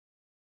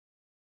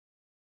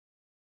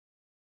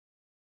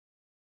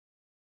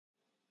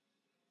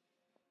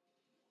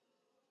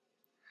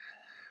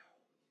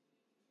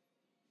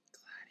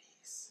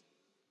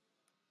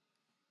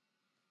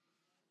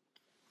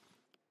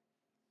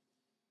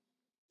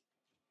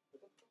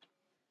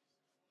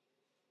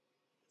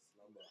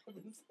Slumber.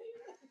 I've been saying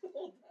that the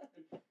whole time.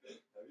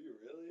 Have you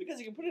really? Because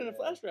you can put it in a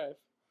flash drive.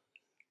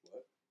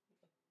 What?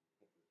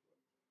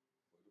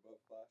 What about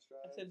flash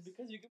drives? I said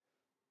because you can.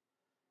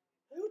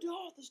 Who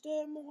doth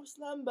disturb more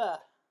slumber?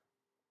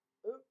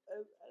 Oh,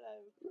 hello.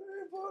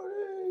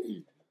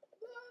 Everybody!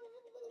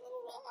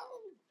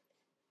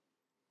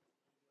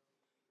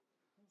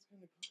 That's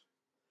kind of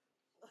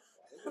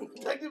cool.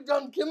 Detective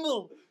John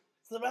Kimball,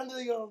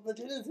 surrender your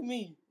dinner to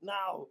me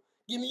now.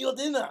 Give me your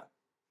dinner.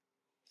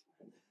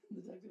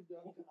 Detective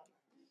John Kimball.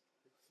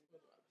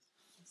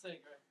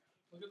 Insane, Greg.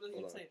 Look at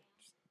this insane.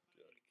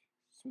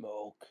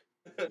 Smoke.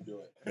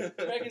 Do it.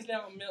 Greg is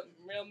now a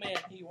real man.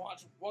 He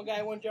watched One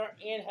Guy, One Jar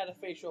and had a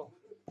facial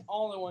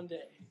all in one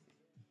day.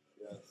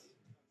 Yes.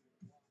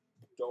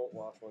 Don't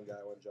watch One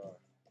Guy, One Jar.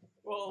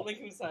 Well, link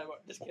in the sidebar.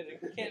 Just kidding.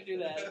 Can't do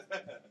that.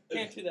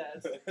 Can't do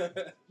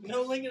that.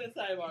 No link in the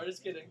sidebar.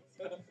 Just kidding.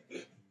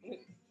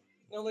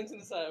 No links in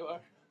the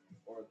sidebar.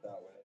 Or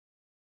that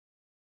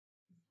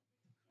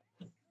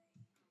way.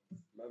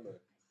 Remember,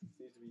 it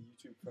needs to be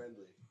YouTube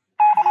friendly.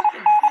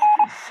 Fucking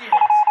shit.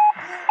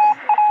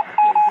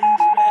 Fucking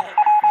douchebag.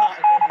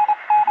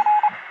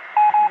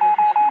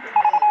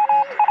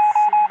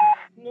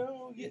 No,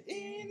 get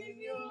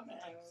in your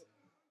mouth.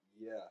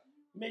 Yeah.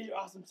 Major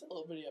awesome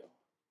solo video.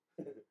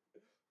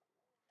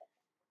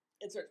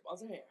 Insert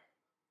sponsor here.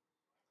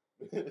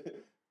 We need to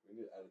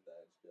edit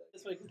that. Just be like,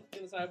 This way, because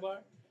in the sidebar.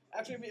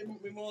 Actually,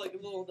 it'd be more like a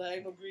little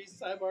diagonal grease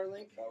sidebar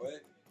link. that way?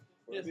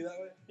 Would Yes. it be that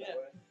way? Yeah. That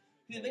way?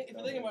 If you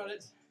think about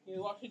it, you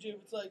watch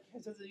YouTube, it's like,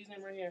 it says the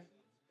username right here.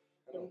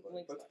 I know,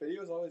 Links. but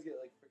videos always get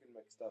like freaking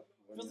mixed up.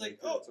 When It's you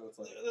like, link oh, it, so it's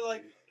like, they're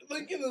like,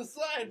 link in the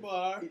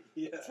sidebar,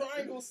 yeah.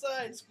 triangle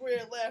side,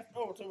 square left,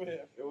 oh, it's over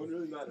here. It wouldn't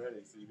really matter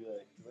anyway, so you'd be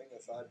like, link in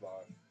the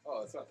sidebar.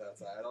 Oh, it's not that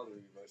side. I'll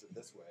reverse it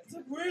this way. It's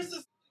like, where's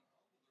this?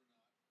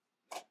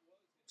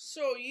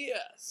 So,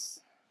 yes,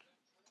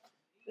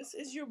 this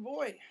is your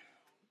boy,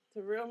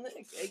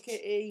 Tehrealnig,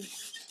 a.k.a.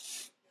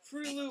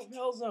 Fruity Loop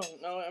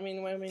Hellzone. No, I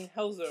mean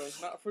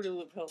Hellzone, not Fruity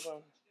Loop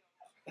Hellzone.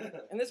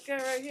 And this guy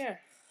right here,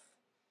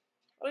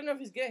 I don't know if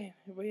he's gay,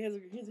 but he has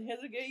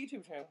a gay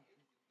YouTube channel.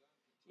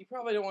 You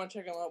probably don't want to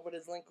check him out, but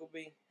his link will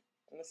be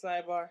in the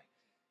sidebar.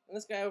 And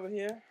this guy over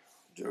here,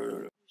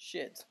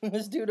 shit,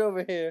 this dude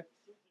over here,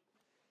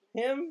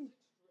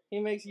 he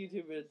makes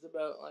YouTube vids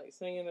about like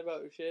singing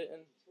about shit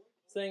and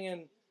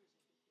singing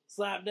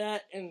slap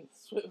that and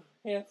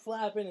hand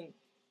flapping and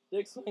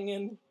dick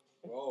swinging.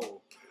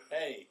 Whoa.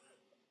 Hey,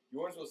 you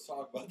weren't supposed to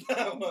talk about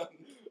that one.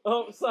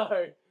 Oh,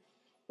 sorry.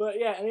 But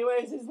yeah,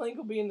 anyways, his link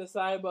will be in the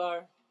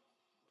sidebar.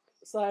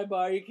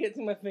 Sidebar. You can't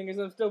see my fingers.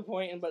 I'm still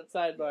pointing, but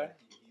sidebar. Yeah,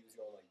 he was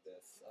going like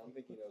this. I don't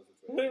think he knows which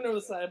I way. don't even know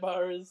what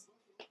sidebar is.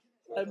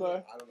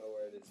 Sidebar. I don't know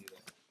where it is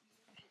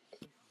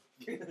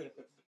either.